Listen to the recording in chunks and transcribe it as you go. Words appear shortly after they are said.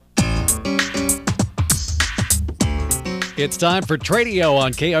It's time for Tradio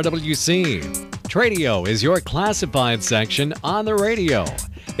on KRWC. Tradio is your classified section on the radio.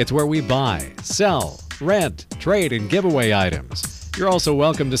 It's where we buy, sell, rent, trade, and give away items. You're also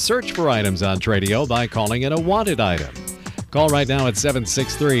welcome to search for items on Tradio by calling it a wanted item. Call right now at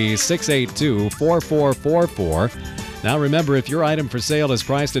 763-682-4444. Now remember, if your item for sale is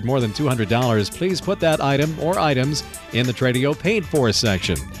priced at more than $200, please put that item or items in the Tradio Paid For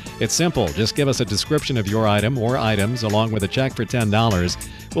section. It's simple. Just give us a description of your item or items along with a check for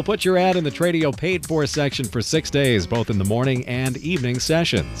 $10. We'll put your ad in the Tradio Paid For section for 6 days, both in the morning and evening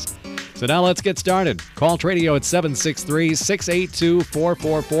sessions. So now let's get started. Call Tradio at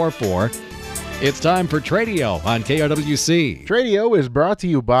 763-682-4444. It's time for Tradio on KRWC. Tradio is brought to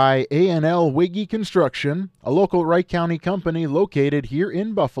you by A&L Wiggy Construction, a local Wright County company located here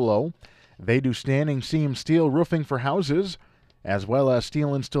in Buffalo. They do standing seam steel roofing for houses, as well as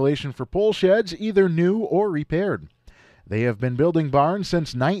steel installation for pole sheds, either new or repaired. They have been building barns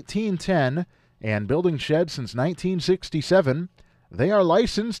since 1910 and building sheds since 1967. They are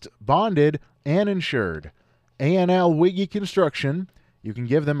licensed, bonded, and insured. A&L Wiggy Construction. You can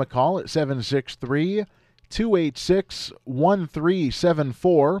give them a call at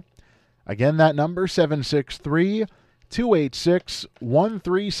 763-286-1374. Again, that number,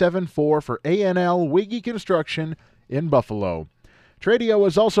 763-286-1374 for A&L Wiggy Construction in Buffalo. Tradio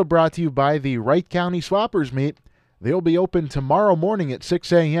is also brought to you by the Wright County Swappers Meet. They'll be open tomorrow morning at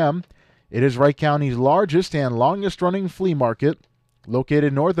 6 a.m. It is Wright County's largest and longest-running flea market,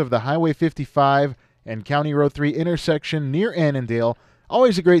 located north of the Highway 55 and County Road 3 intersection near Annandale.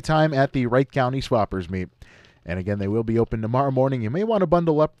 Always a great time at the Wright County Swappers Meet. And again, they will be open tomorrow morning. You may want to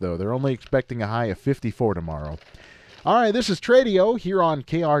bundle up, though. They're only expecting a high of 54 tomorrow. All right, this is Tradio here on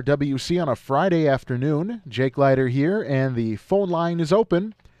KRWC on a Friday afternoon. Jake Leiter here, and the phone line is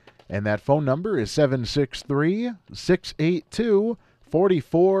open. And that phone number is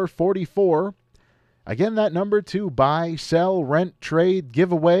 763-682-4444. Again, that number to buy, sell, rent, trade,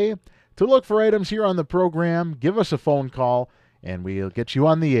 give away. To look for items here on the program, give us a phone call, and we'll get you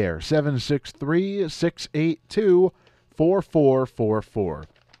on the air, 763-682-4444.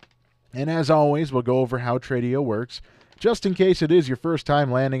 And as always, we'll go over how Tradio works, just in case it is your first time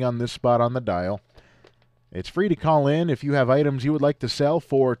landing on this spot on the dial. It's free to call in if you have items you would like to sell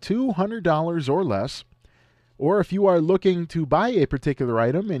for $200 or less, or if you are looking to buy a particular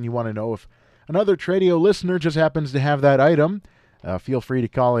item and you want to know if another Tradio listener just happens to have that item, feel free to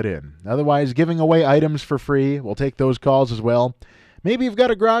call it in. Otherwise, giving away items for free, we'll take those calls as well. Maybe you've got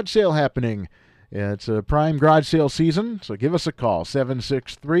a garage sale happening. It's a prime garage sale season, so give us a call,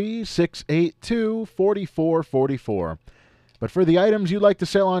 763-682-4444. But for the items you'd like to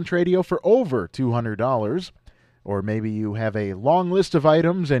sell on Tradio for over $200, or maybe you have a long list of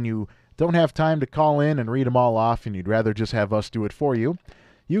items and you don't have time to call in and read them all off and you'd rather just have us do it for you,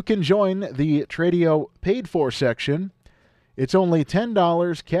 you can join the Tradio Paid For section. It's only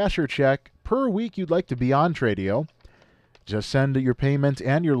 $10 cash or check per week you'd like to be on Tradio. Just send your payment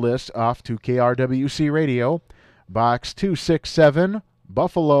and your list off to KRWC Radio, Box 267,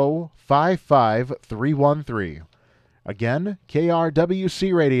 Buffalo 55313. Again,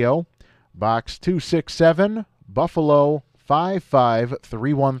 KRWC Radio, Box 267, Buffalo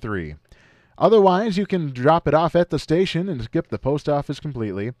 55313. Otherwise, you can drop it off at the station and skip the post office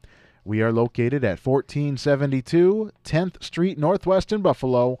completely. We are located at 1472 10th Street Northwest in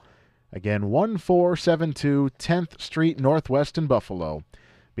Buffalo. Again, 1472 10th Street Northwest in Buffalo.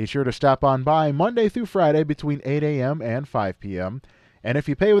 Be sure to stop on by Monday through Friday between 8 a.m. and 5 p.m. And if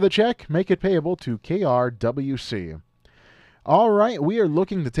you pay with a check, make it payable to KRWC. All right, we are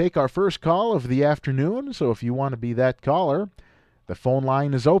looking to take our first call of the afternoon, so if you want to be that caller, the phone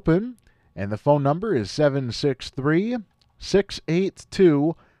line is open, and the phone number is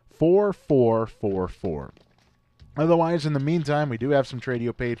 763-682-4444. Otherwise, in the meantime, we do have some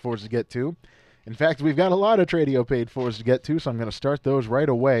Tradio Paid Fors to get to. In fact, we've got a lot of Tradio Paid Fors to get to, so I'm going to start those right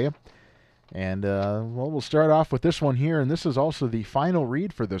away. And we'll start off with this one here, and this is also the final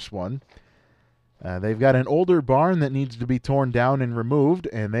read for this one. They've got an older barn that needs to be torn down and removed,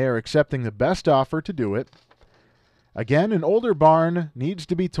 and they are accepting the best offer to do it. Again, an older barn needs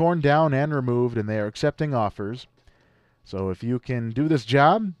to be torn down and removed, and they are accepting offers. So if you can do this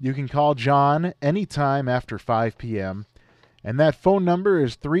job, you can call John anytime after 5 p.m. And that phone number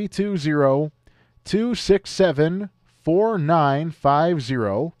is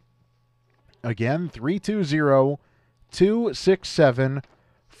 320-267-4950. Again,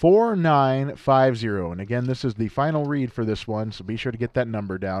 320-267-4950. And again, this is the final read for this one, so be sure to get that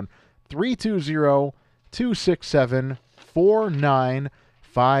number down.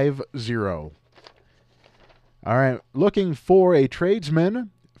 320-267-4950. All right, looking for a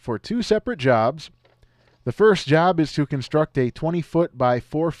tradesman for 2 separate jobs. The first job is to construct a 20-foot by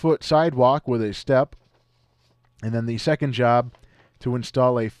 4-foot sidewalk with a step. And then the second job, to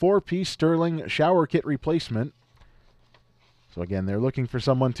install a 4-piece Sterling shower kit replacement. So again, they're looking for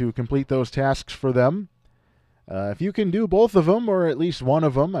someone to complete those tasks for them. If you can do both of them, or at least one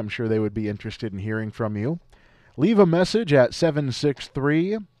of them, I'm sure they would be interested in hearing from you. Leave a message at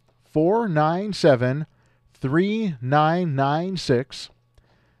 763-497-3996.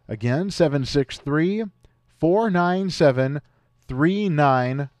 Again,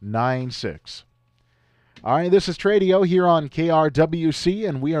 763-497-3996. All right, this is Tradio here on KRWC,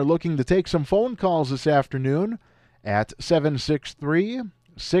 and we are looking to take some phone calls this afternoon at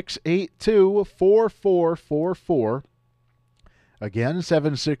 763-682-4444. Again,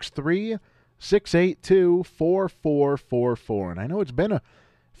 763-682-4444. And I know it's been a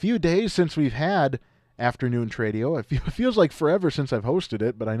few days since we've had afternoon Tradio. It feels like forever since I've hosted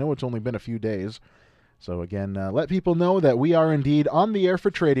it, but I know it's only been a few days. So again, let people know that we are indeed on the air for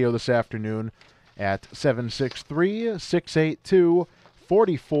Tradio this afternoon at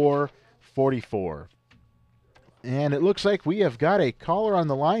 763-682-4444. And it looks like we have got a caller on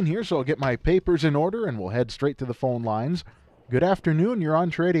the line here, so I'll get my papers in order and we'll head straight to the phone lines. Good afternoon, you're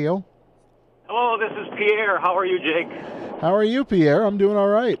on Tradio. Hello, this is Pierre. How are you, Jake? How are you, Pierre? I'm doing all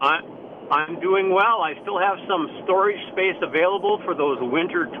right. I'm doing well. I still have some storage space available for those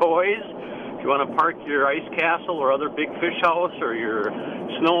winter toys. If you want to park your ice castle or other big fish house or your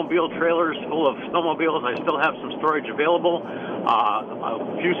snowmobile trailers full of snowmobiles, I still have some storage available. A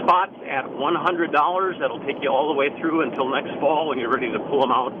few spots at $100. That'll take you all the way through until next fall when you're ready to pull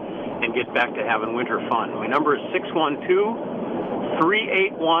them out and get back to having winter fun. My number is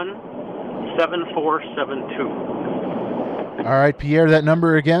 612-381-7472. All right, Pierre, that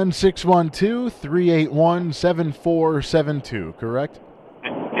number again, 612-381-7472, correct?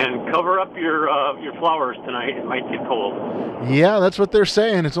 And cover up your flowers tonight. It might get cold. Yeah, that's what they're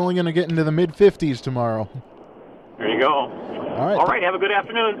saying. It's only going to get into the mid-50s tomorrow. There you go. All right, have a good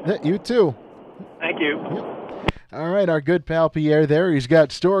afternoon. Yeah, you too. Thank you. Yep. All right, our good pal Pierre there. He's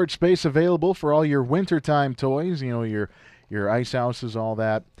got storage space available for all your wintertime toys, your ice houses, all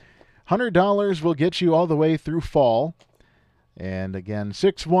that. $100 will get you all the way through fall. And again,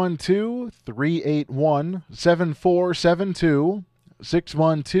 612-381-7472.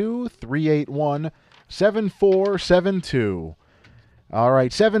 612-381-7472. All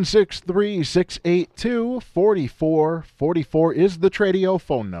right, 763-682-4444 is the Tradio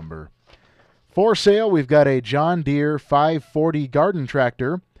phone number. For sale, we've got a John Deere 540 garden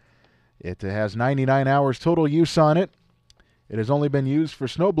tractor. It has 99 hours total use on it. It has only been used for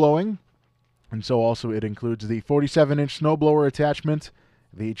snow blowing, and so also it includes the 47-inch snowblower attachment,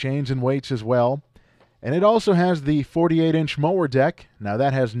 the chains and weights as well. And it also has the 48-inch mower deck. Now,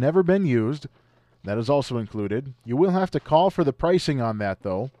 that has never been used. That is also included. You will have to call for the pricing on that,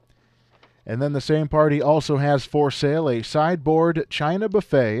 though. And then the same party also has for sale a sideboard china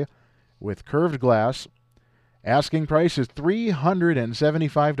buffet with curved glass. Asking price is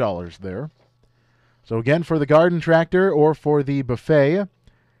 $375 there. So again, for the garden tractor or for the buffet,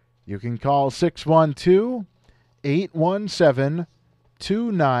 you can call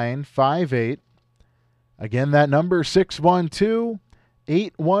 612-817-2958. Again, that number,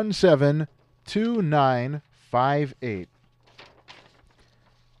 612-817-2958.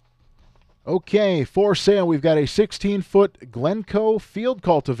 Okay, for sale, we've got a 16-foot Glencoe field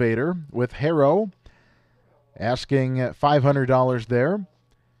cultivator with harrow, asking $500 there.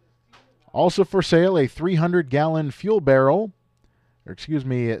 Also for sale, a 300-gallon fuel barrel.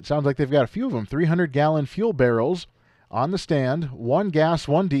 It sounds like they've got a few of them, 300-gallon fuel barrels on the stand, one gas,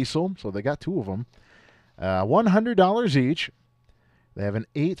 one diesel, so they got two of them. $100 each. They have an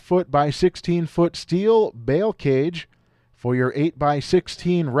 8-foot by 16-foot steel bale cage for your 8 by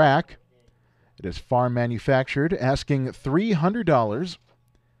 16 rack. It is farm manufactured, asking $300.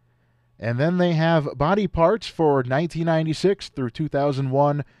 And then they have body parts for 1996 through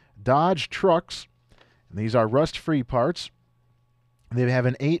 2001 Dodge trucks. And these are rust-free parts. They have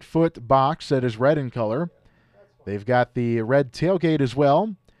an 8-foot box that is red in color. They've got the red tailgate as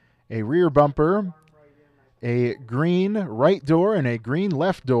well, a rear bumper, a green right door, and a green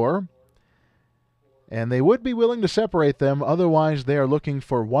left door. And they would be willing to separate them. Otherwise, they are looking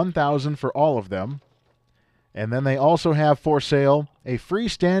for $1,000 for all of them. And then they also have for sale a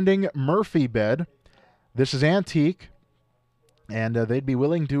freestanding Murphy bed. This is antique, and they'd be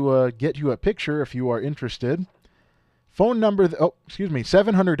willing to get you a picture if you are interested. Phone number,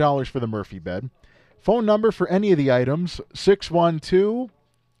 $700 for the Murphy bed. Phone number for any of the items,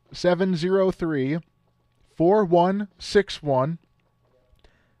 612-703-5484. 612-703-4161.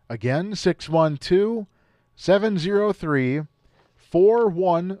 Again,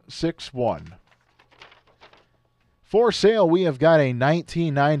 612-703-4161. For sale, we have got a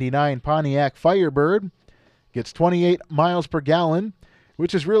 1999 Pontiac Firebird. Gets 28 miles per gallon,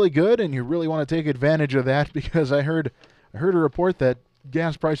 which is really good, and you really want to take advantage of that because I heard a report that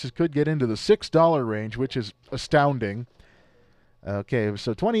gas prices could get into the $6 range, which is astounding. Okay,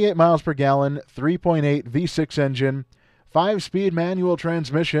 so 28 miles per gallon, 3.8 V6 engine, 5-speed manual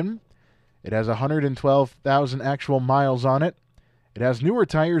transmission. It has 112,000 actual miles on it. It has newer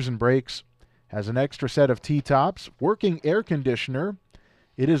tires and brakes, has an extra set of T-tops, working air conditioner.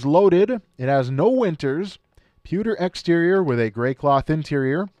 It is loaded. It has no winters, pewter exterior with a gray cloth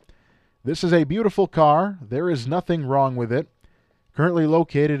interior. This is a beautiful car. There is nothing wrong with it. Currently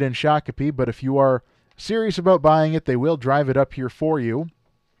located in Shakopee, but if you are serious about buying it, they will drive it up here for you.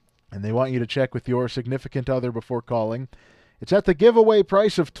 And they want you to check with your significant other before calling. It's at the giveaway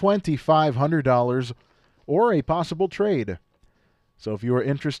price of $2,500 or a possible trade. So if you are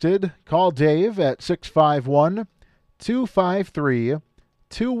interested, call Dave at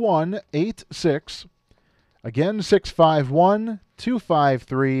 651-253-2186. Again,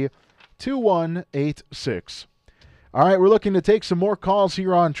 651-253-2186. All right, we're looking to take some more calls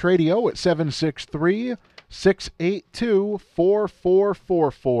here on Tradio at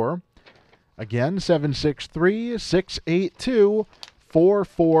 763-682-4444. Again,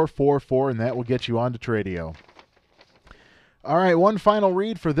 763-682-4444, and that will get you on to Tradio. All right, one final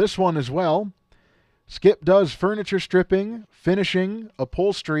read for this one as well. Skip does furniture stripping, finishing,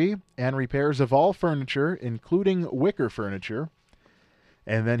 upholstery, and repairs of all furniture, including wicker furniture.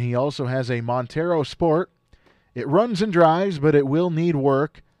 And then he also has a Montero Sport. It runs and drives, but it will need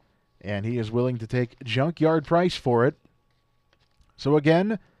work, and he is willing to take junkyard price for it. So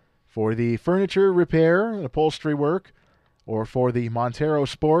again, for the furniture repair and upholstery work, or for the Montero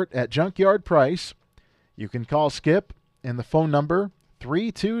Sport at junkyard price, you can call Skip, and the phone number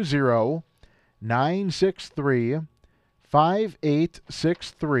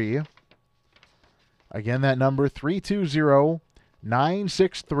 320-963-5863. Again, that number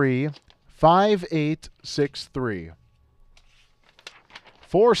 320-963-5863.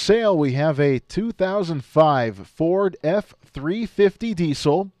 For sale, we have a 2005 Ford F-350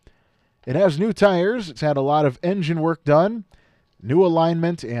 diesel. It has new tires. It's had a lot of engine work done, new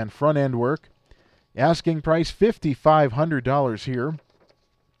alignment and front end work. Asking price $5,500 here.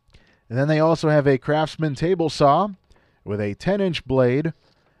 And then they also have a Craftsman table saw with a 10-inch blade.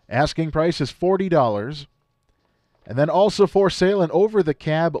 Asking price is $40. And then also for sale an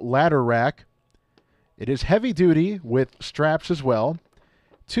over-the-cab ladder rack. It is heavy duty with straps as well.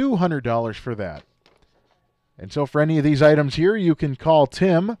 $200 for that. And so for any of these items here, you can call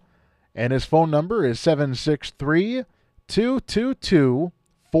Tim, and his phone number is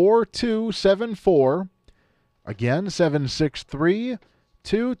 763-222-4274. Again,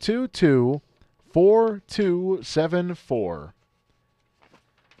 763-222-4274.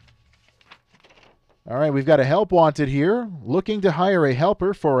 All right, we've got a help wanted here. Looking to hire a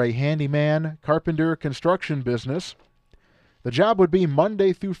helper for a handyman, carpenter, construction business. The job would be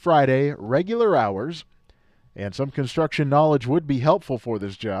Monday through Friday, regular hours, and some construction knowledge would be helpful for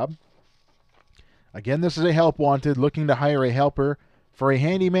this job. Again, this is a help wanted, looking to hire a helper for a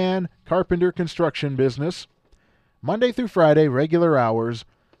handyman, carpenter, construction business. Monday through Friday, regular hours.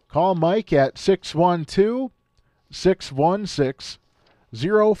 Call Mike at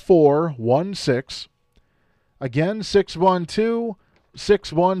 612-616-0416. Again,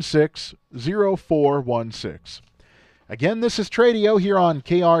 612-616-0416. Again, this is Tradio here on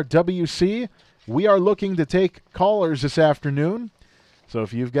KRWC. We are looking to take callers this afternoon. So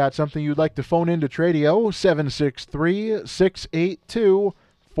if you've got something you'd like to phone into Tradio,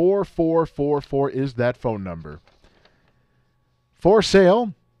 763-682-4444 is that phone number. For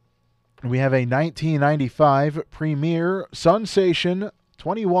sale, we have a 1995 Premier Sunsation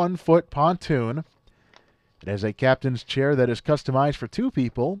 21-foot pontoon. It has a captain's chair that is customized for two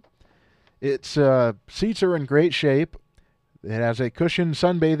people. Its seats are in great shape. It has a cushioned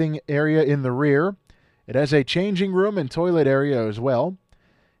sunbathing area in the rear. It has a changing room and toilet area as well.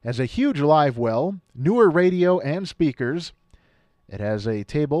 It has a huge live well, newer radio and speakers. It has a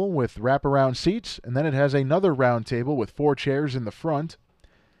table with wraparound seats, and then it has another round table with 4 chairs in the front.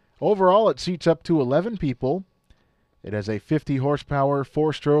 Overall, it seats up to 11 people. It has a 50 horsepower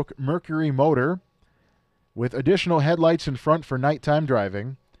 4-stroke Mercury motor with additional headlights in front for nighttime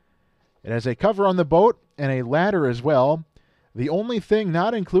driving. It has a cover on the boat and a ladder as well. The only thing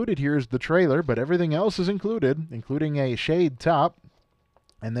not included here is the trailer, but everything else is included, including a shade top.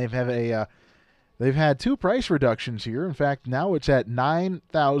 And they They've had 2 price reductions here. In fact, now it's at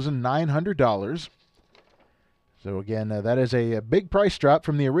 $9,900. So again, that is a big price drop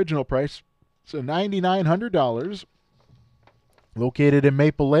from the original price. So $9,900. Located in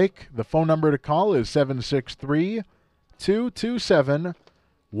Maple Lake. The phone number to call is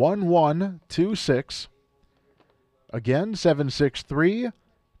 763-227-1126. Again,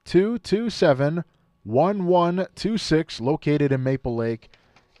 763-227-1126, located in Maple Lake.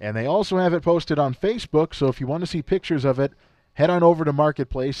 And they also have it posted on Facebook, so if you want to see pictures of it, head on over to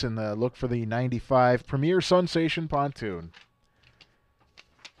Marketplace and look for the 95 Premier Sensation Pontoon.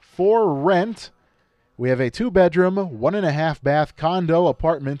 For rent, we have a 2-bedroom, 1.5-bath condo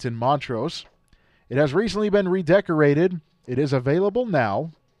apartment in Montrose. It has recently been redecorated. It is available now.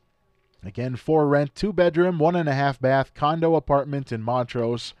 Again, for rent, 2-bedroom, 1.5-bath condo apartment in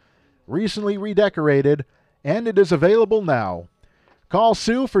Montrose. Recently redecorated, and it is available now. Call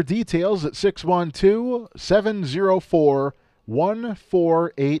Sue for details at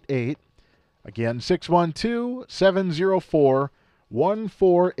 612-704-1488. Again,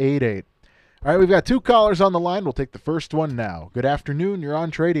 612-704-1488. All right, we've got 2 callers on the line. We'll take the first one now. Good afternoon. You're on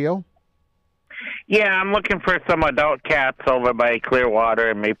Tradio. Yeah, I'm looking for some adult cats over by Clearwater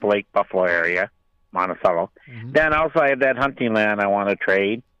and Maple Lake, Buffalo area, Monticello. Mm-hmm. Then also I have that hunting land I want to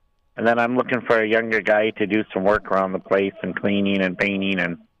trade. And then I'm looking for a younger guy to do some work around the place and cleaning and painting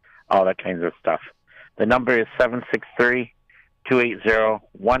and all that kinds of stuff. The number is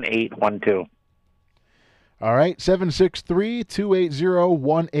 763-280-1812. All right,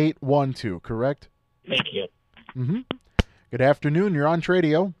 763-280-1812, correct? Thank you. Mm-hmm. Good afternoon. You're on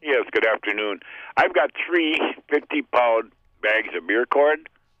Tradio. Yes, good afternoon. I've got 3 50-pound bags of beer corn.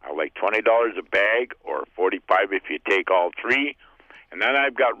 I like $20 a bag, or $45 if you take all 3. And then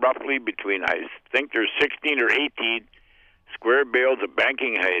I've got roughly between, I think there's 16 or 18 square bales of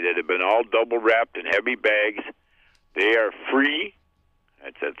banking hay that have been all double wrapped in heavy bags. They are free.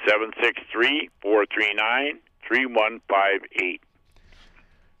 That's at 763-439-3158.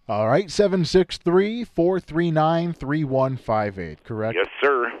 All right, 763-439-3158, correct? Yes,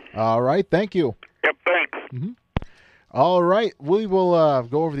 sir. All right, thank you. Yep, thanks. Mm-hmm. All right, we will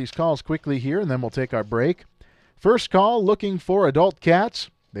go over these calls quickly here, and then we'll take our break. First call, looking for adult cats.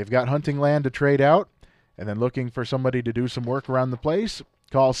 They've got hunting land to trade out, and then looking for somebody to do some work around the place.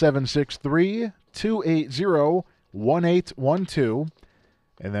 Call 763-280-1812.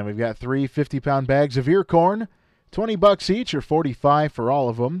 And then we've got 3 50-pound bags of ear corn, $20 each, or $45 for all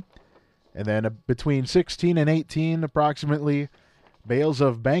of them. And then between 16 and 18, approximately, bales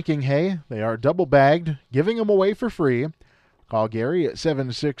of banking hay. They are double-bagged, giving them away for free. Call Gary at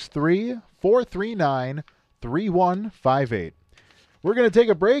 763-439-3158. We're going to take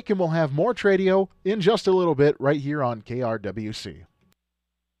a break, and we'll have more Tradio in just a little bit right here on KRWC.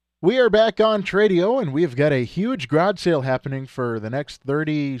 We are back on Tradio, and we've got a huge garage sale happening for the next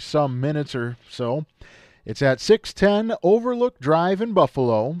 30-some minutes or so. It's at 610 Overlook Drive in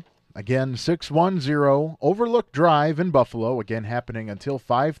Buffalo. Again, 610 Overlook Drive in Buffalo. Again, happening until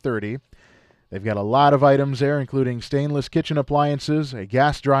 5:30. They've got a lot of items there, including stainless kitchen appliances, a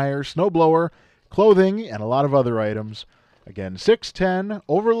gas dryer, snowblower, clothing, and a lot of other items. Again, 610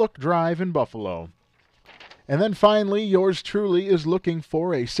 Overlook Drive in Buffalo. And then finally, yours truly is looking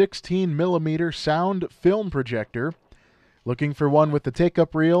for a 16mm sound film projector. Looking for one with the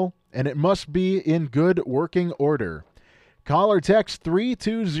take-up reel, and it must be in good working order. Call or text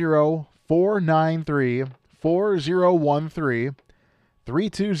 320-493-4013.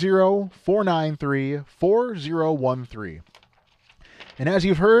 320-493-4013. And as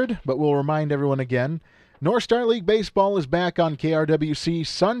you've heard, but we'll remind everyone again, North Star League Baseball is back on KRWC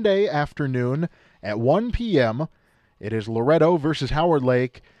Sunday afternoon at 1 p.m. It is Loretto versus Howard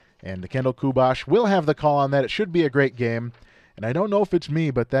Lake, and Kendall Kubash will have the call on that. It should be a great game. And I don't know if it's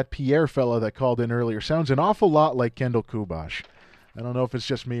me, but that Pierre fella that called in earlier sounds an awful lot like Kendall Kubash. I don't know if it's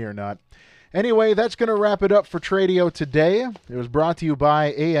just me or not. Anyway, that's going to wrap it up for Tradio today. It was brought to you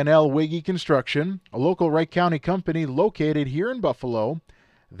by A&L Wiggy Construction, a local Wright County company located here in Buffalo.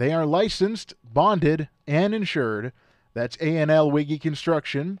 They are licensed, bonded, and insured. That's A&L Wiggy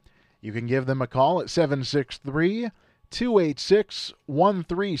Construction. You can give them a call at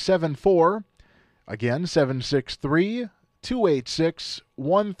 763-286-1374. Again,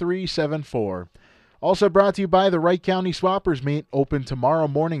 763-286-1374. Also brought to you by the Wright County Swappers Meet, open tomorrow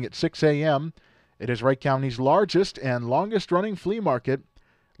morning at 6 a.m. It is Wright County's largest and longest-running flea market,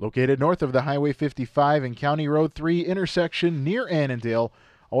 located north of the Highway 55 and County Road 3 intersection near Annandale.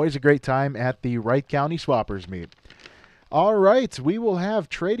 Always a great time at the Wright County Swappers Meet. All right, we will have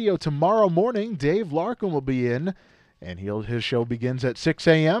Tradio tomorrow morning. Dave Larkin will be in, And his show begins at 6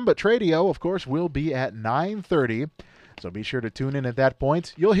 a.m., but Tradio, of course, will be at 9:30. So be sure to tune in at that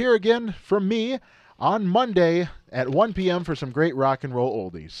point. You'll hear again from me on Monday at 1 p.m. for some great rock and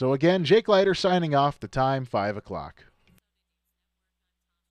roll oldies. So again, Jake Leiter signing off. The time, 5 o'clock.